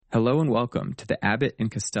Hello and welcome to the Abbott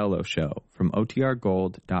and Costello Show from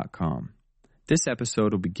OTRGold.com. This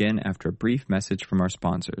episode will begin after a brief message from our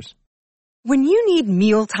sponsors. When you need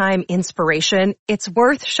mealtime inspiration, it's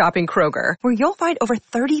worth shopping Kroger, where you'll find over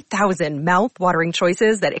 30,000 mouth-watering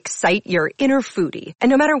choices that excite your inner foodie. And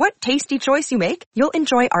no matter what tasty choice you make, you'll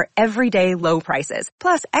enjoy our everyday low prices,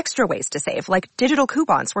 plus extra ways to save, like digital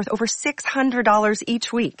coupons worth over $600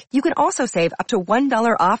 each week. You can also save up to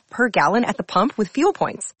 $1 off per gallon at the pump with fuel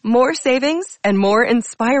points. More savings and more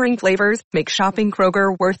inspiring flavors make shopping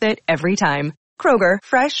Kroger worth it every time. Kroger,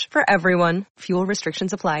 fresh for everyone. Fuel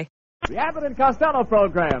restrictions apply. The Abbott and Costello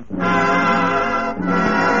program.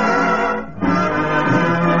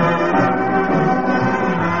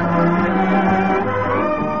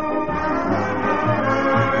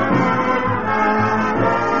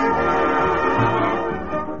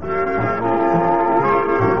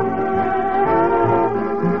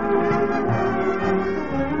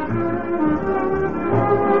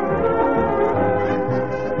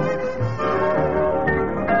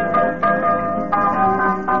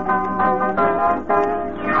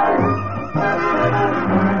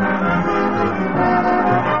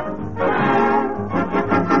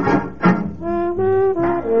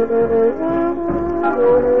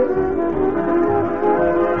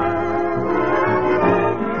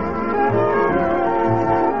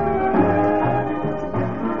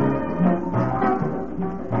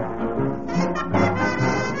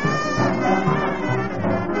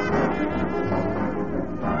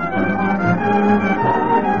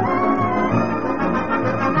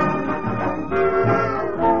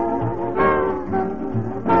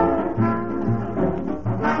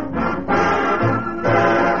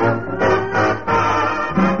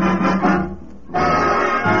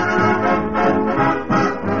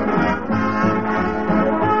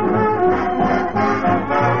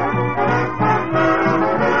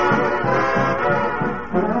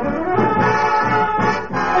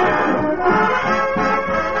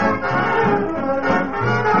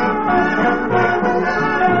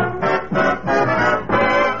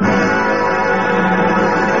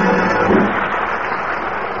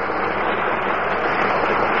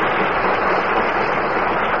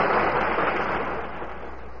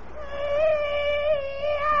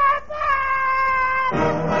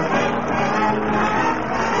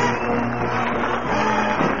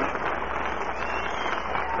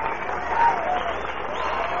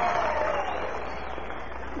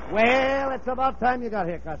 Well, it's about time you got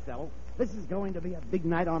here, Costello. This is going to be a big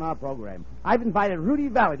night on our program. I've invited Rudy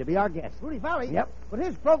Valley to be our guest. Rudy Valley? Yep. But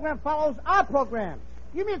his program follows our program.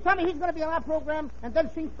 You mean to tell me he's going to be on our program and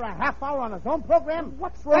then sing for a half hour on his own program?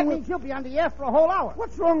 What's wrong That with... means he'll be on the air for a whole hour.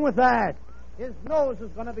 What's wrong with that? His nose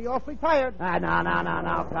is going to be awfully tired.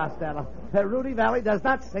 No, Costello. Rudy Valley does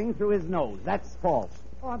not sing through his nose. That's false.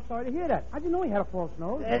 Oh, I'm sorry to hear that. I didn't know he had a false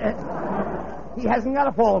nose. He hasn't got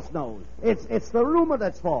a false nose. It's the rumor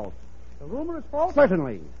that's false. The rumor is false?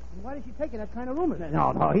 Certainly. And why is he taking that kind of rumor?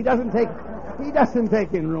 No, he doesn't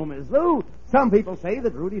take in rumors, Lou. Some people say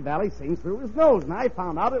that Rudy Valley sings through his nose, and I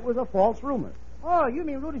found out it was a false rumor. Oh, you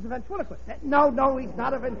mean Rudy's a ventriloquist? No, he's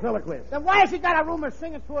not a ventriloquist. Then why has he got a rumor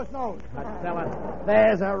singing through his nose? Costello,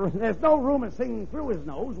 there's no rumor singing through his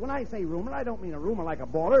nose. When I say rumor, I don't mean a rumor like a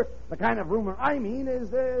baller. The kind of rumor I mean is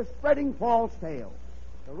spreading false tales.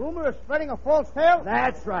 The rumor is spreading a false tale?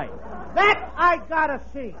 That's right. That I gotta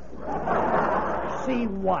see. See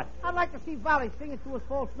what? I'd like to see Valley singing through his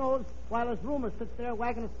false nose while his rumor sits there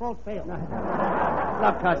wagging his false tail.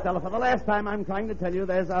 Look, Costello, for the last time I'm trying to tell you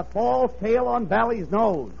there's a false tail on Valley's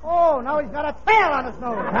nose. Oh, now he's got a tail on his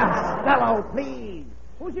nose. Costello, please.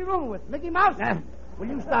 Who's he rooming with? Mickey Mouse? Will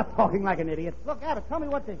you stop talking like an idiot? Look, Abbott, tell me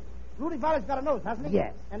what thing. Rudy Valley's got a nose, hasn't he?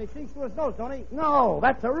 Yes. And he sings through his nose, don't he? No,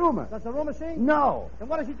 that's a rumor. Does the rumor sing? No. Then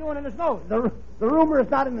what is he doing in his nose? The rumor is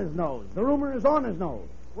not in his nose. The rumor is on his nose.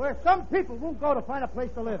 Where some people won't go to find a place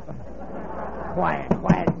to live. Quiet.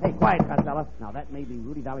 Hey, quiet, Costello. Now, that may be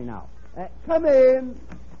Rudy Valley now. Come in.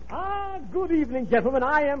 Good evening, gentlemen.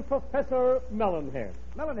 I am Professor Melonhead.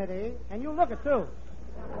 Melonhead, eh? And you look it, too.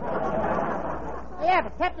 Hey,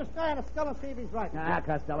 Abbott, tap this guy on the skull and see if he's right.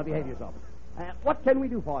 Costello, behave yourself. What can we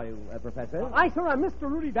do for you, Professor? Sir, I'm Mr.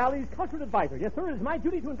 Rudy Valley's cultured advisor. Yes, sir, it is my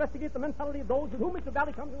duty to investigate the mentality of those with whom Mr.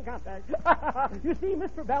 Valley comes in contact. You see,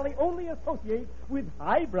 Mr. Valley only associates with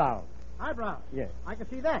highbrows. Eyebrow? Yes. I can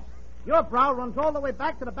see that. Your brow runs all the way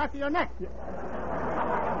back to the back of your neck. Yeah.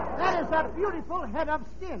 That is a beautiful head of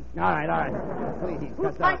skin. All right. Please,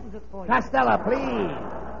 Who tightens it for you? Costello, please.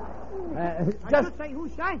 I should say who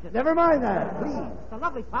shines it. Never mind that, please. It's a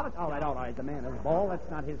lovely polish. All right. The man is bald.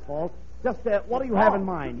 That's not his fault. Just what do you have in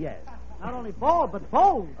mind? Yes. Not only bald, but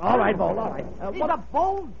bold. All right, bold, all right. He's a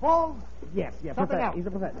bold. Yes, Something professor. else. He's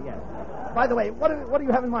a professor, yes. By the way, what do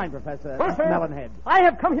you have in mind, Professor Melonhead? I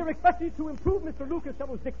have come here especially to improve Mr. Lucas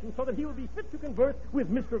Costello's diction so that he will be fit to converse with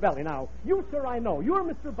Mr. Valley. Now, you, sir, I know. You're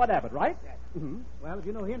Mr. Bud Abbott, right? Yes. Mm-hmm. Well, if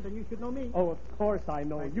you know him, then you should know me. Oh, of course I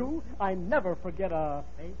know you. I never forget a...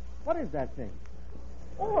 Face? What is that thing?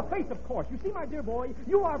 Oh, a face, of course. You see, my dear boy,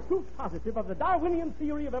 you are proof positive of the Darwinian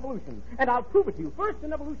theory of evolution. And I'll prove it to you. First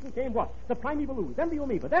in evolution came what? The primeval ooze, then the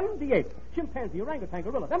amoeba, then the ape, chimpanzee, orangutan,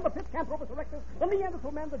 gorilla, then the Pithecanthropus erectus, the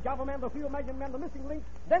Neanderthal man, the Java man, the Cro-Magnon man, the missing link,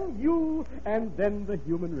 then you, and then the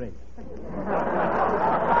human race.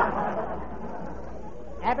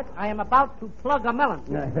 Abbott, I am about to plug a melon.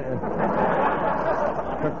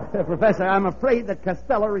 Professor, I'm afraid that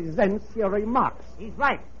Costello resents your remarks. He's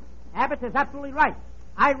right. Abbott is absolutely right.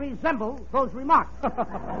 I resemble those remarks.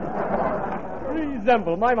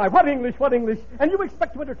 Resemble, my. What English, what English. And you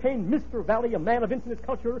expect to entertain Mr. Valley, a man of infinite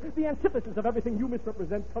culture, the antithesis of everything you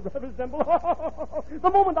misrepresent, resemble. The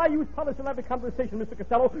moment I use polysyllabic conversation, Mr.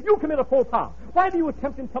 Costello, you commit a faux pas. Why do you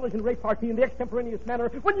attempt intelligent repartee in the extemporaneous manner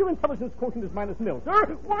when your intelligence quotient is -0, sir?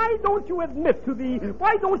 Why don't you admit to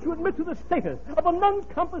the status of a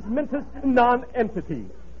non-compass mentis non-entity?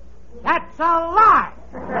 That's a lie.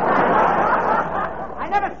 I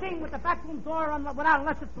never seen with the back room door without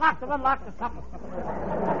unless it's locked or unlocked or something.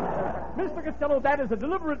 Mr. Costello, that is a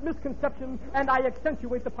deliberate misconception, and I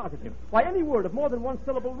accentuate the positive. Why, any word of more than one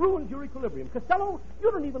syllable ruins your equilibrium. Costello, you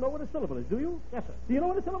don't even know what a syllable is, do you? Yes, sir. Do you know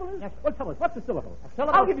what a syllable is? Yes, sir. Well, tell us, what's a syllable? A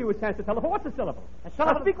syllable- I'll give you a chance to tell us. What's a syllable? A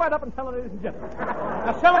syllable- Now, speak right up and tell it, ladies and gentlemen.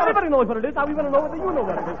 A syllable- Everybody knows what it is. Now we want to know whether you know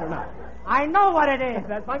what it is or not. I know what it is.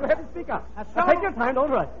 That's fine. Go ahead and speak up. A Now, syllable- take your time.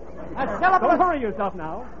 Don't rush. A syllable. Don't hurry yourself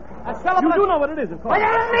now. A syllable. You do know what it is, of course. Will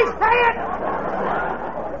you let me say it?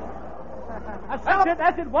 A syllable.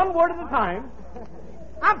 That's it. One word at a time.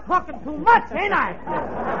 I'm talking too much, ain't I?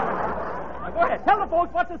 Now, go ahead. Tell the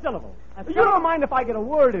folks what's a syllable. You don't mind if I get a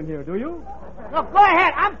word in here, do you? Look, go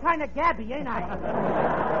ahead. I'm kind of gabby, ain't I?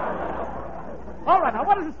 All right. Now,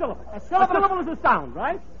 what is a syllable? A syllable is a sound,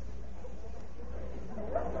 right?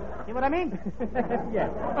 See what I mean? Yes.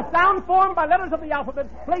 A sound formed by letters of the alphabet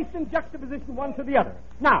placed in juxtaposition one to the other.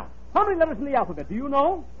 Now, how many letters in the alphabet? Do you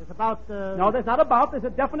know? It's about, No, there's not about. There's a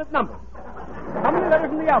definite number. How many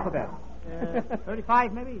letters in the alphabet?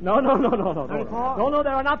 35, maybe? No. 34? No,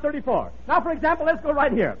 there are not 34. Now, for example, let's go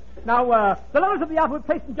right here. Now, the letters of the alphabet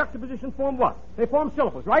placed in juxtaposition form what? They form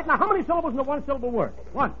syllables, right? Now, how many syllables in a one-syllable word?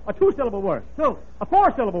 One. A two-syllable word? Two. A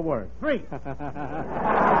four-syllable word? Three.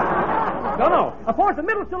 No. The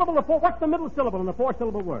middle syllable of four. What's the middle syllable in the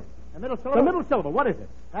four-syllable word? The middle syllable? The middle syllable. What is it?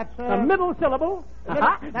 That's, The middle syllable?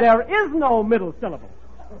 That's- There is no middle syllable.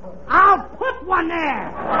 I'll put one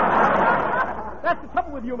there. That's the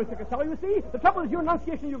trouble with you, Mr. Costello. You see, the trouble is your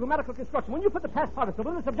enunciation, your grammatical construction. When you put the past participle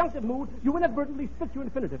in the subjunctive mood, you inadvertently split your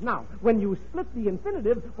infinitive. Now, when you split the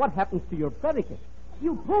infinitive, what happens to your predicate?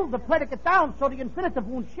 You pulled the predicate down so the infinitive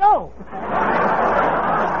won't show.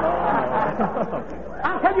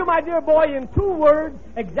 I'll tell you, my dear boy, in 2 words,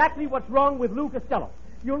 exactly what's wrong with Lou Costello.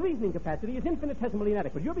 Your reasoning capacity is infinitesimally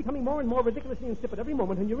inadequate. You're becoming more and more ridiculously insipid every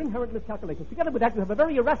moment, and your inherent miscalculations. Together with that, you have a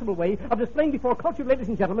very irascible way of displaying before cultured ladies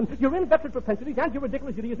and gentlemen your inveterate propensities and your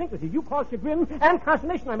ridiculous idiosyncrasies. You cause chagrin and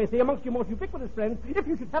consternation, I may say, amongst your most ubiquitous friends, if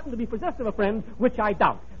you should happen to be possessed of a friend, which I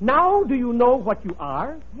doubt. Now, do you know what you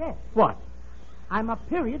are? Yes. What? I'm a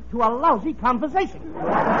period to a lousy conversation.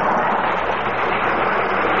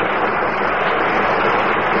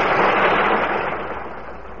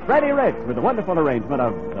 Freddie Rich with a wonderful arrangement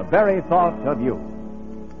of The Very Thought of You.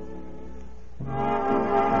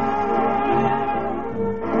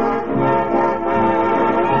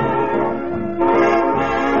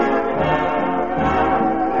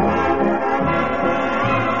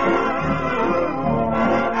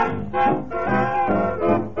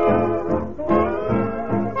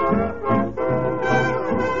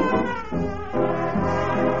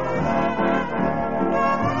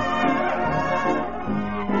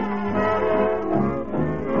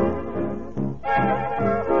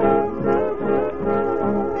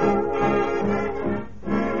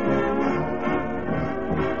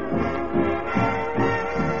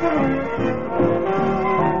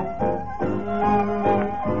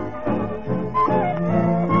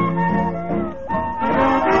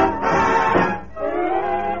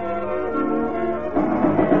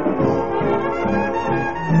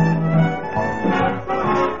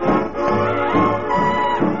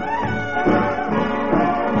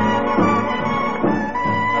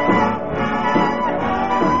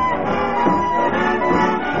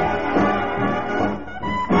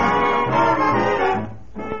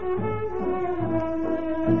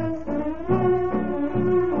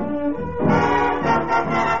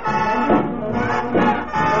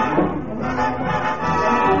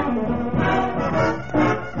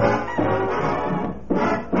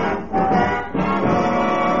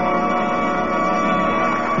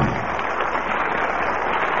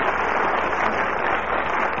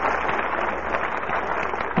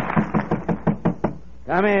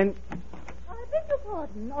 Come in. I beg your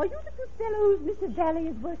pardon. Are you the Costello Mr. Valley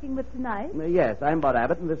is working with tonight? Yes, I'm Bud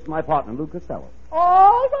Abbott, and this is my partner, Lou Costello.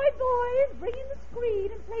 All right, boys. Bring in the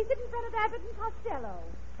screen and place it in front of Abbott and Costello.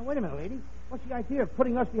 Now, wait a minute, lady. What's the idea of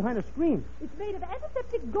putting us behind a screen? It's made of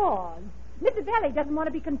antiseptic gauze. Mr. Valley doesn't want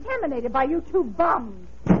to be contaminated by you two bums.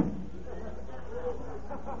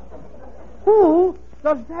 Who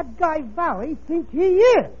does that guy Valley think he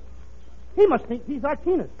is? He must think he's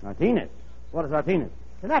Artinus. Artinus? What is Artinus?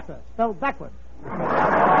 Sinatra, spelled backwards.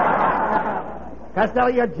 Costello,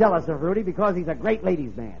 you're jealous of Rudy because he's a great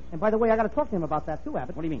ladies' man. And by the way, I got to talk to him about that, too,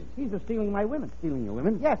 Abbott. What do you mean? He's just stealing my women. Stealing your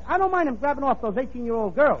women? Yes, I don't mind him grabbing off those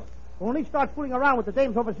 18-year-old girls. But when he starts fooling around with the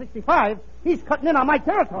dames over 65, he's cutting in on my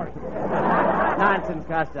territory. Nonsense,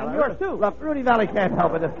 Costello. And yours, too. Look, Rudy Valley can't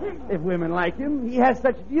help it if women like him. He has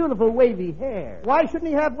such beautiful wavy hair. Why shouldn't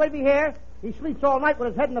he have wavy hair? He sleeps all night with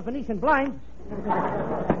his head in the Venetian blind.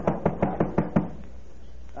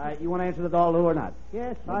 You want to answer the door, Lou, or not?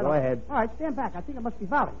 Yes, Well, go ahead. All right, stand back. I think it must be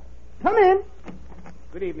Valley. Come in.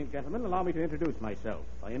 Good evening, gentlemen. Allow me to introduce myself.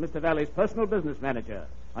 I am Mr. Valley's personal business manager.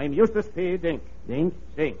 I am Eustace P. Dink. Dink?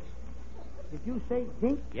 Dink. Did you say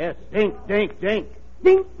dink? Yes, Dink, Dink, Dink.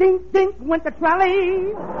 Dink, dink, dink, went the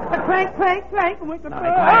trolley. The clank, clank, clank, went the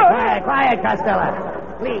Quiet,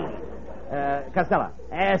 Costello. Please. Costello,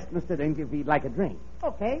 ask Mr. Dink if he'd like a drink.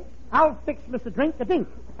 Okay, I'll fix Mr. Drink the Dink.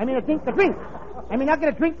 I mean a dink the drink. I mean, I'll get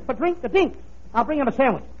a drink for drink the dink. I'll bring him a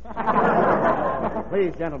sandwich.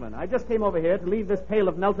 Please, gentlemen, I just came over here to leave this pail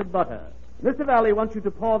of melted butter. Mr. Valley wants you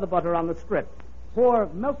to pour the butter on the strip. Pour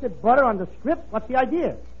melted butter on the strip? What's the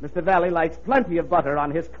idea? Mr. Valley likes plenty of butter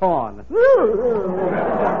on his corn.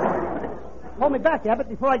 Hold me back, Abbott,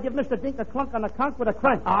 before I give Mr. Dink a clunk on the conch with a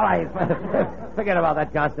crunch. All right. Forget about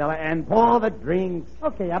that, Costello, and pour the drinks.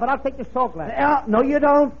 Okay, Abbott, I'll take your salt glass. No, you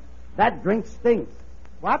don't. That drink stinks.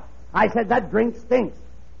 What? I said that drink stinks.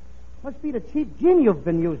 Must be the cheap gin you've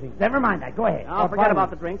been using. Never mind that. Go ahead. Now, forget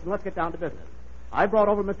about the drinks and let's get down to business. I brought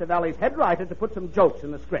over Mr. Valley's head writer to put some jokes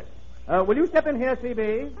in the script. Will you step in here,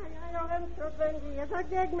 CB? I am so dandy. As a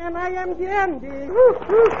gag man, I am dandy.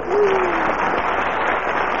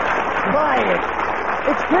 Quiet.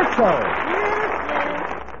 It's Kitzel.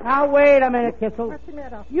 Yes. Now, wait a minute, Kissel. What's the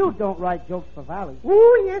matter? You don't write jokes for Valley.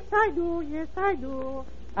 Oh, yes, I do. Yes, I do.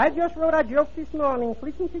 I just wrote a joke this morning.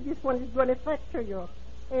 Listen to this one. It's going to fracture you.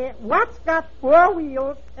 What's got 4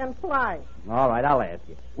 wheels and flies? All right, I'll ask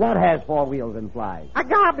you. What has 4 wheels and flies? A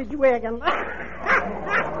garbage wagon.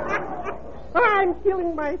 I'm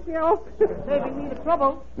killing myself. Saving me the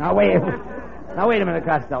trouble. Now, wait a minute,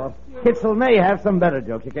 Costello. Kitzel may have some better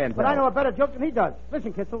jokes. You can't tell. But I know a better joke than he does.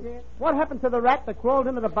 Listen, Kitzel. Yes. What happened to the rat that crawled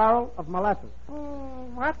into the barrel of molasses?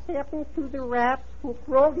 What happened to the rat who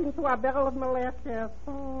crawled into a barrel of molasses?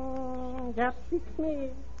 That fixed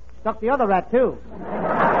me. Stuck the other rat, too.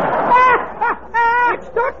 It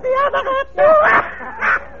stuck the other rat, too.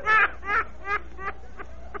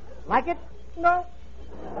 Like it? No.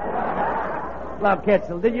 Look,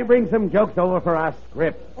 Kitzel, did you bring some jokes over for our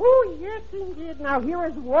script? Oh, yes, indeed. Now, here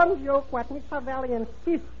is one joke what Mr. Valley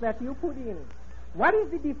insists that you put in. What is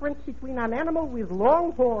the difference between an animal with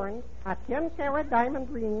long horns, a 10-carat diamond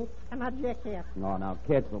ring, and a jackass? No, now,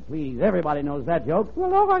 Kitzel, please. Everybody knows that joke.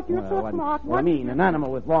 Well, all right, you're so smart. What I mean, an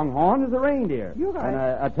animal with long horn is a reindeer. You're right. And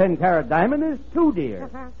a 10-carat diamond is 2 deer.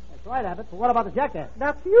 Uh-huh. That's right, Abbott. But what about the jackass?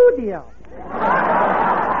 That's you, dear.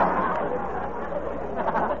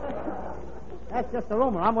 That's just a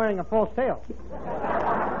rumor. I'm wearing a false tail.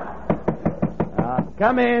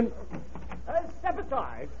 Come in.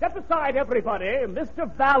 Step aside, everybody. Mr.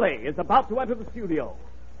 Valley is about to enter the studio.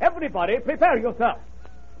 Everybody, prepare yourself.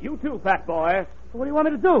 You too, fat boy. What do you want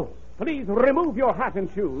me to do? Please remove your hat and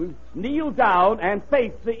shoes, kneel down, and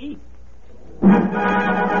face the east. Your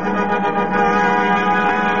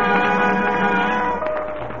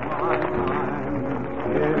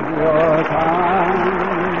time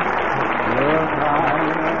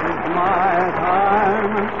is my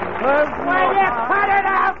time. Will you cut it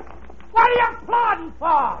out? What are you applauding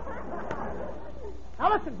for? Now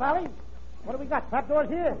listen, Valley. What do we got? Trapdoors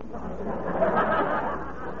here?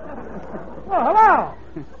 Oh, hello.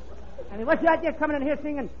 I mean, what's the idea of coming in here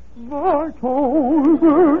singing? All right.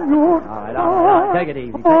 Take it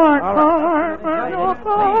easy. Wait,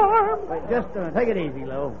 just a minute. Take it easy,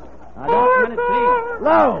 Lo. Just a minute, please.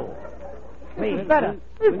 Lo! Please. Better.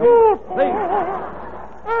 Please.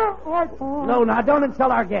 Lo, now don't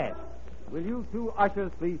insult our guests. Will you two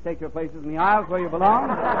ushers please take your places in the aisles where you belong?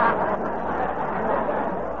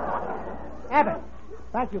 Abbott.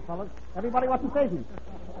 Thank you, fellas. Everybody wasn't facing.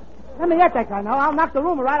 Let me at that guy now. I'll knock the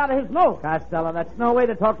rumor right out of his nose. Costello, that's no way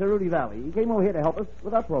to talk to Rudy Valley. He came over here to help us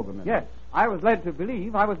with our program. Yes, I was led to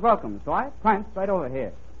believe I was welcome, so I pranced right over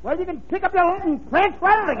here. Well, you can pick up your loot and prance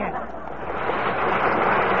right out again.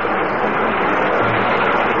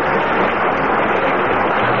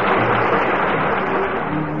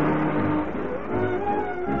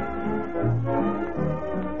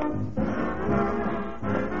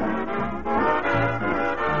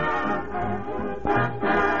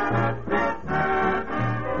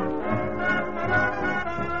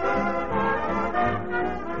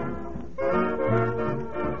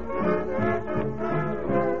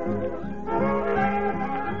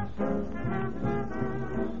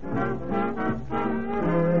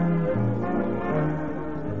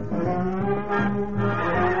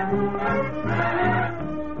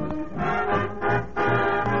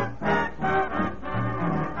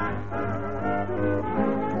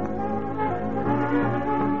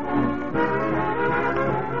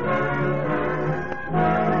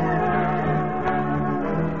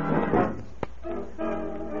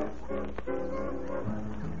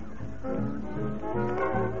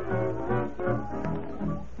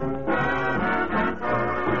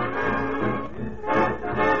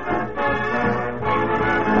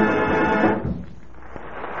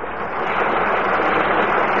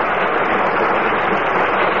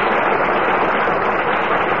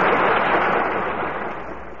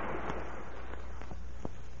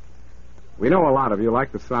 We know a lot of you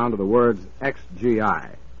like the sound of the words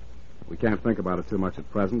XGI. We can't think about it too much at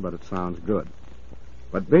present, but it sounds good.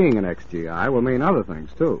 But being an XGI will mean other things,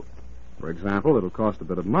 too. For example, it'll cost a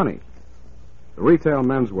bit of money. The Retail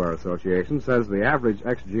Menswear Association says the average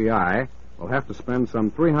XGI will have to spend some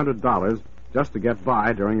 $300 just to get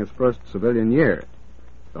by during his first civilian year.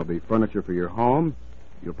 There'll be furniture for your home.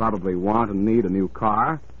 You'll probably want and need a new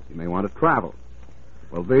car. You may want to travel.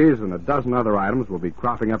 Well, these and a dozen other items will be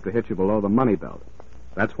cropping up to hit you below the money belt.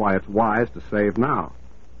 That's why it's wise to save now.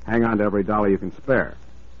 Hang on to every dollar you can spare.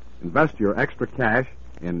 Invest your extra cash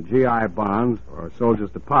in GI bonds or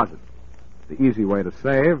soldier's deposit. The easy way to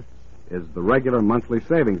save is the regular monthly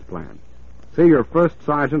savings plan. See your first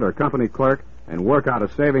sergeant or company clerk and work out a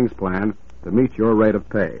savings plan to meet your rate of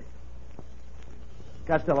pay.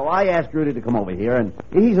 Costello, I asked Rudy to come over here, and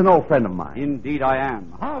he's an old friend of mine. Indeed I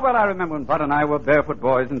am. Oh, well, I remember when Bud and I were barefoot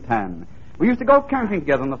boys in tan. We used to go camping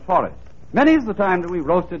together in the forest. Many's the time that we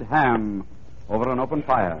roasted ham over an open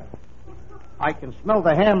fire. I can smell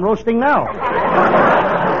the ham roasting now.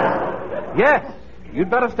 Yes, you'd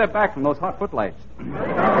better step back from those hot footlights.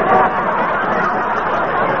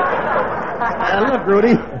 Look,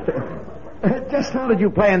 Rudy. Just how did you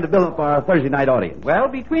plan to build up our Thursday night audience? Well,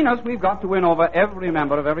 between us, we've got to win over every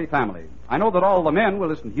member of every family. I know that all the men will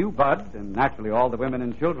listen to you, Bud, and naturally all the women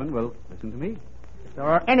and children will listen to me. If there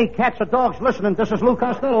are any cats or dogs listening, this is Lou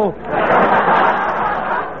Costello.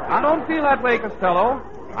 I don't feel that way, Costello.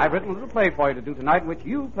 I've written a little play for you to do tonight in which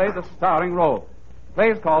you play the starring role. The play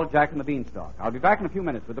is called Jack and the Beanstalk. I'll be back in a few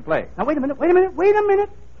minutes with the play. Now, wait a minute.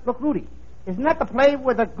 Look, Rudy, isn't that the play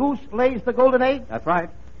where the goose lays the golden egg? That's right.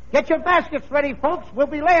 Get your baskets ready, folks. We'll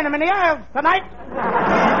be laying them in the aisles tonight.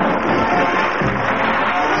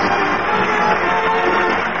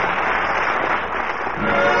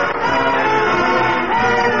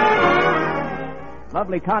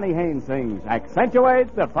 Lovely Connie Haynes sings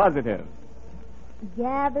Accentuate the Positive.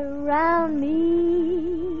 Gather round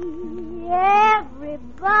me,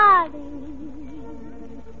 everybody.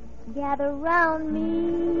 Gather round me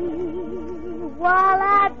while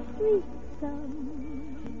I preach some.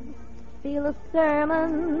 Feel a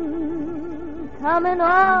sermon coming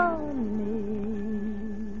on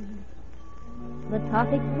me. The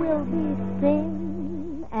topic will be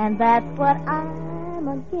sin, and that's what I'm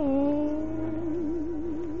again.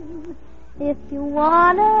 If you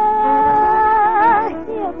wanna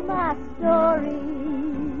hear my story,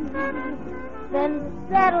 then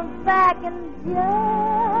settle back and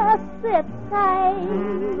just sit tight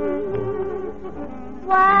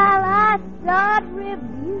while I start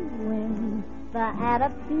reviewing the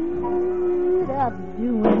attitude of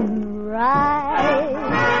doing right.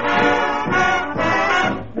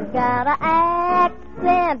 You gotta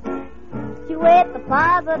accentuate the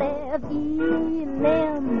positive,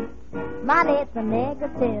 E-lim. Money to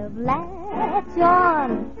negative, latch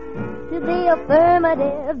on to the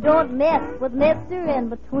affirmative. Don't mess with Mr. In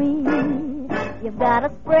Between. You've got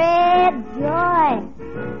to spread joy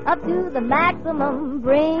up to the maximum.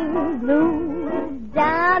 Bring blues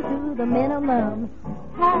down to the minimum.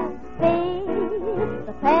 Have faith,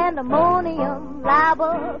 the pandemonium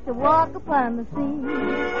liable to walk upon the scene.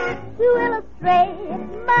 To illustrate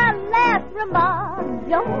my last remark,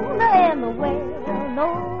 Jonah in the whale,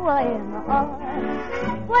 Noah in the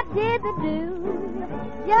ark. What did they do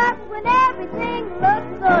just when everything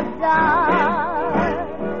looked so dark?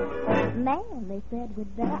 Man, they said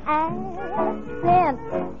we'd better accentuate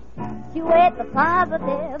the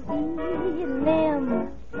positive elim.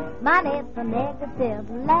 Minus the negative,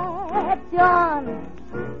 latch on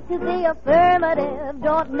to the affirmative.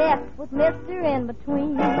 Don't mess with Mr. In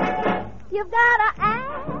Between. You've got to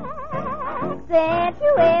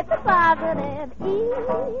accentuate the positive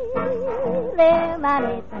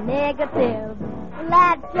eliminate the negative.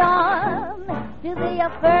 Latch on to the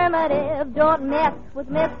affirmative. Don't mess with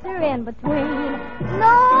Mr. In Between.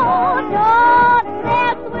 No, don't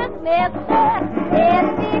mess with Mr. In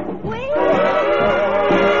Between.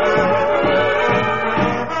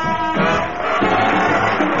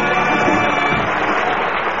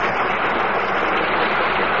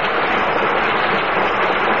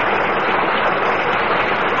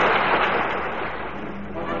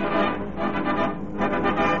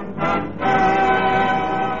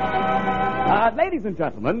 Ladies and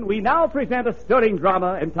gentlemen, we now present a stirring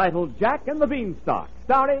drama entitled Jack and the Beanstalk,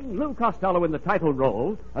 starring Lou Costello in the title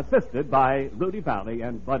role, assisted by Rudy Valley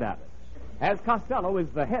and Bud Abbott. As Costello is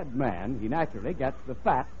the head man, he naturally gets the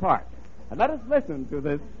fat part. And let us listen to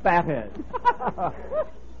this fat head.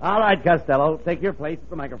 All right, Costello, take your place at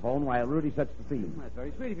the microphone while Rudy sets the scene. That's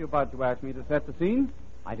very sweet of you, Bud, to ask me to set the scene.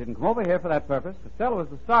 I didn't come over here for that purpose. Costello is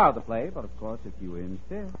the star of the play, but of course, if you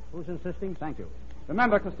insist. Who's insisting? Thank you.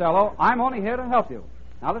 Remember, Costello, I'm only here to help you.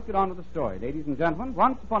 Now, let's get on with the story. Ladies and gentlemen,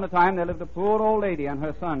 once upon a time, there lived a poor old lady and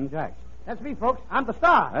her son, Jack. That's me, folks. I'm the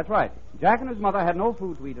star. That's right. Jack and his mother had no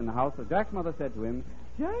food to eat in the house, so Jack's mother said to him,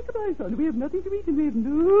 Jack, my son, we have nothing to eat and we have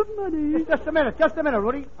no money. Just a minute,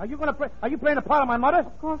 Rudy. Are you playing a part of my mother?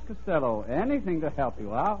 Of course, Costello. Anything to help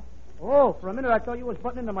you out. Oh, for a minute I thought you was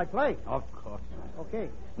butting into my play. Of course. Okay.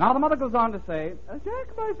 Now the mother goes on to say,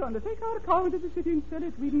 Jack, my son, to take our cow into the city and sell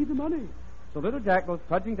it, we need the money. So little Jack goes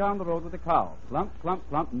trudging down the road with the cow. Clump, clump,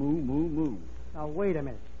 clump, moo, moo, moo. Now, wait a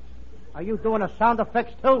minute. Are you doing the sound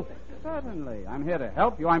effects, too? Certainly. I'm here to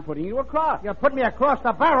help you. I'm putting you across. You're putting me across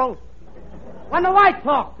the barrel. When the light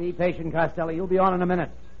talk. Be patient, Costello. You'll be on in a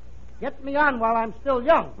minute. Get me on while I'm still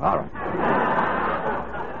young. All right.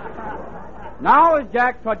 Now, as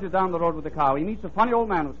Jack trudges down the road with the cow, he meets a funny old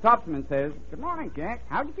man who stops him and says, Good morning, Jack.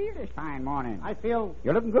 How'd you feel this fine morning? I feel...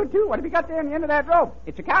 You're looking good, too. What have you got there in the end of that rope?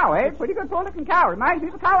 It's a cow, eh? Pretty good poor-looking cow. Reminds me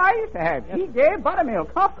of the cow I used to have. She gave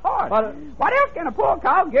buttermilk, of course. What else can a poor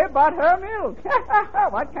cow give but her milk?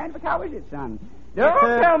 What kind of a cow is it, son?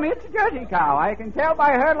 Don't tell me it's a Jersey cow. I can tell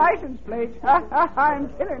by her license plate. I'm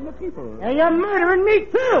killing the people. And you're murdering me,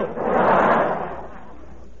 too.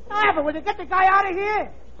 But will you get the guy out of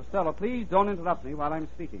here? Costello, please don't interrupt me while I'm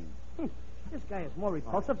speaking. This guy is more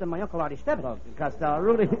repulsive than my Uncle Artie Stebbins. Costello,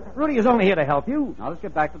 Rudy is only here to help you. Now, let's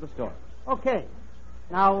get back to the story. Okay.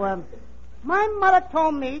 Now, my mother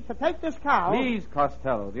told me to take this cow... Please,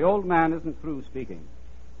 Costello, the old man isn't through speaking.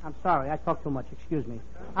 I'm sorry, I talk too much. Excuse me.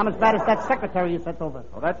 I'm as bad as that secretary you sent over.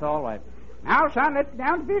 Oh, that's all right. Now, son, let's get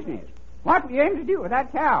down to business. What do you aim to do with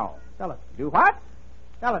that cow? Sell it. Do what?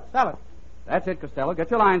 Sell it. That's it, Costello. Get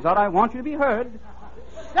your lines out. I want you to be heard.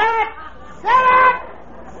 Sell it! Sell it!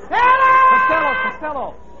 Sell it!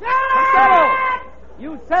 Costello! Sell Costello! it!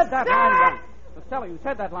 You said that line once. Costello, you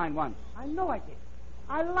said that line once. I know I did.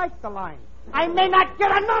 I like the line. I may not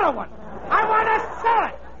get another one. I want to sell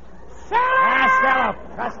it. Sell it!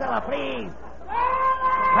 Costello, please.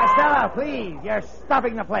 Costello, please. You're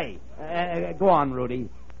stopping the play. Go on, Rudy.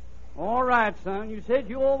 All right, son. You said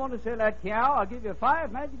you all want to sell that cow. I'll give you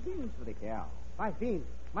 5 magic beans for the cow. 5 beans?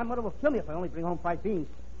 My mother will kill me if I only bring home 5 beans.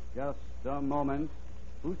 Just a moment.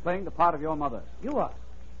 Who's playing the part of your mother? You are.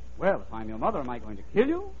 Well, if I'm your mother, am I going to kill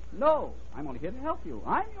you? No. I'm only here to help you.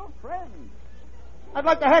 I'm your friend. I'd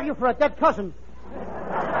like to have you for a dead cousin.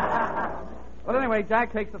 Well, anyway,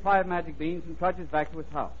 Jack takes the 5 magic beans and trudges back to his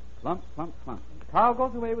house. Clump, clump, clump. The cow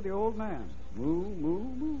goes away with the old man. Moo, moo,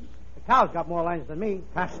 moo. The cow's got more lines than me.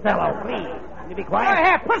 Costello, please. Can you be quiet? Go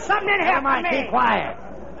ahead, put something in here for me. Be quiet.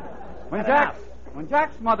 When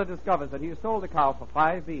Jack's mother discovers that he has sold the cow for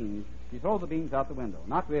 5 beans, she throws the beans out the window,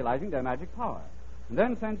 not realizing their magic power, and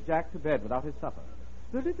then sends Jack to bed without his supper.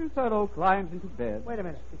 The little fellow climbs into bed. Wait a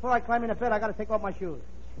minute. Before I climb into bed, I got to take off my shoes.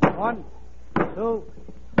 1, 2,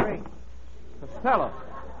 3.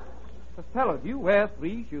 Costello, do you wear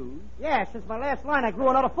 3 shoes? Yeah, since my last line, I grew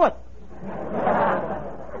another foot.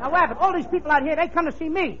 Now, Abbott, all these people out here, they come to see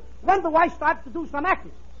me. When do I start to do some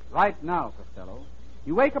acting? Right now, Costello.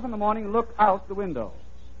 You wake up in the morning and look out the window.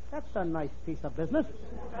 That's a nice piece of business.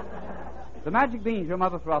 The magic beans your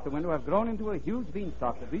mother threw out the window have grown into a huge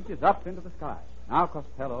beanstalk that reaches up into the sky. Now,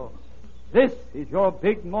 Costello, this is your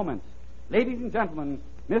big moment. Ladies and gentlemen,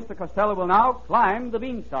 Mr. Costello will now climb the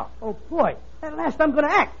beanstalk. Oh, boy. At last I'm going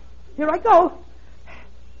to act. Here I go.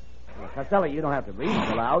 Well, Costello, you don't have to breathe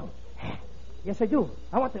so loud. Yes, I do.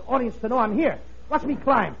 I want the audience to know I'm here. Watch me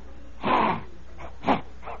climb.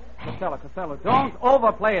 Costello, don't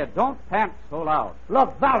overplay it. Don't pant so loud.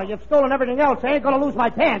 Look, Valley, you've stolen everything else. I ain't going to lose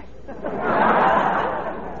my pants.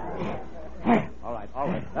 All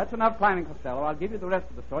right. That's enough climbing, Costello. I'll give you the rest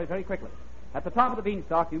of the story very quickly. At the top of the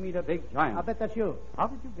beanstalk, you meet a big giant. I'll bet that's you. How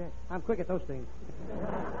did you guess? I'm quick at those things.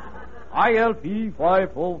 ILP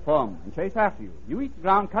 5 full thumb and chase after you. You reach the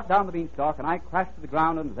ground, cut down the beanstalk, and I crash to the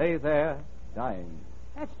ground and lay there, dying.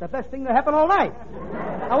 That's the best thing that happened all night.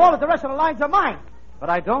 Now, all of the rest of the lines are mine. But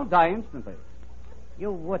I don't die instantly.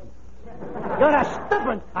 You wouldn't. You're a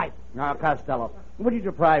stubborn type. Now, Costello, would you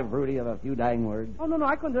deprive Rudy of a few dying words? Oh, no,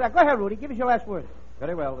 I couldn't do that. Go ahead, Rudy. Give us your last word.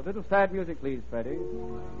 Very well. A little sad music, please, Freddie.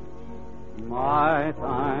 My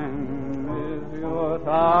time is your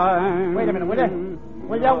time. Wait a minute, will you?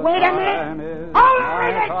 Will you wait a minute? Hold a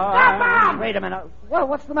minute! Stop him! Wait a minute. Well,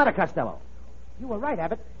 what's the matter, Costello? You were right,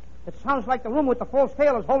 Abbott. It sounds like the room with the false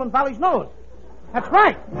tail is holding Valley's nose. That's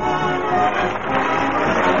right.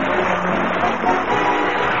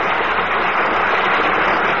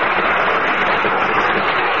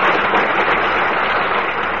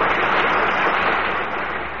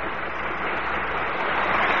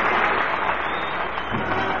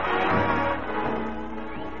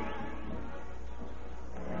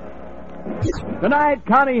 Tonight,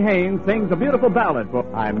 Connie Haynes sings a beautiful ballad for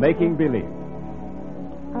I'm Making Believe.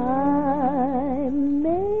 I'm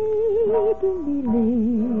making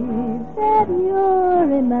believe that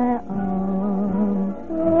you're in my arms,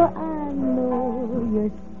 for I know you're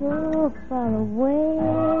so far away.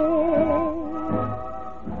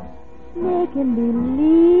 Making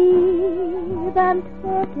believe I'm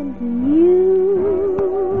talking to you.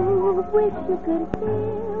 Wish you could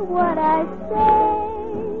hear what I say.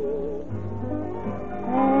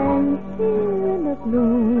 And here in the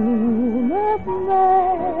gloom of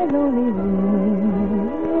my lonely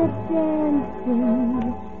room, we're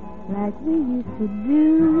dancing like we used to do.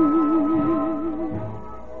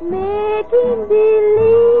 Making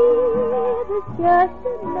believe is just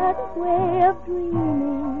another way of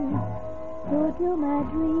dreaming, so till my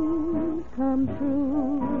dreams come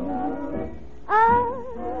true.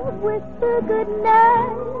 I'll whisper good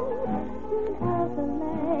night, turn out the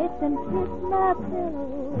lights and kiss my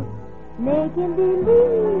pillow, making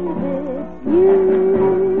believe it's you.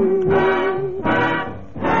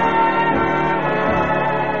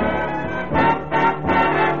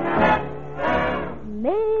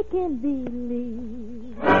 Making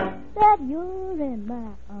believe that you're in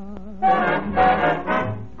my arms.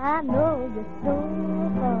 I know you're so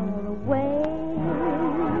far away.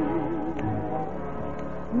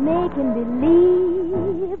 Making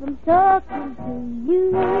believe I'm talking to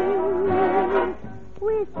you.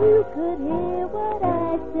 Wish you could hear what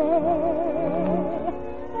I say.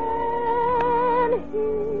 And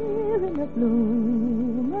here in the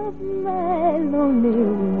gloom of my lonely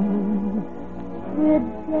room, we're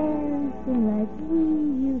dancing like we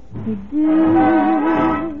used to do.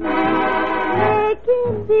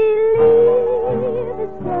 Making believe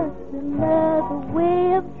it's just another way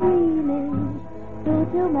of dreaming, so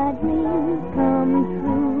till my dreams come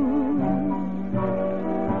true.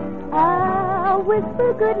 I'll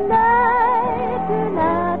whisper good night, turn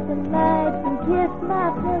out the lights and kiss my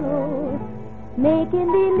pillow,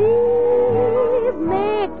 making believe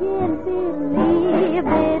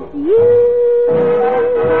it's you.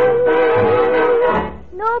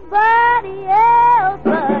 Nobody else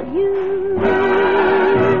but you.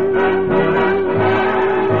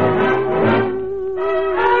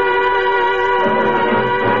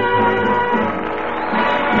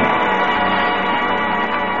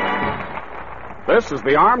 This is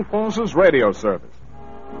the Armed Forces Radio Service.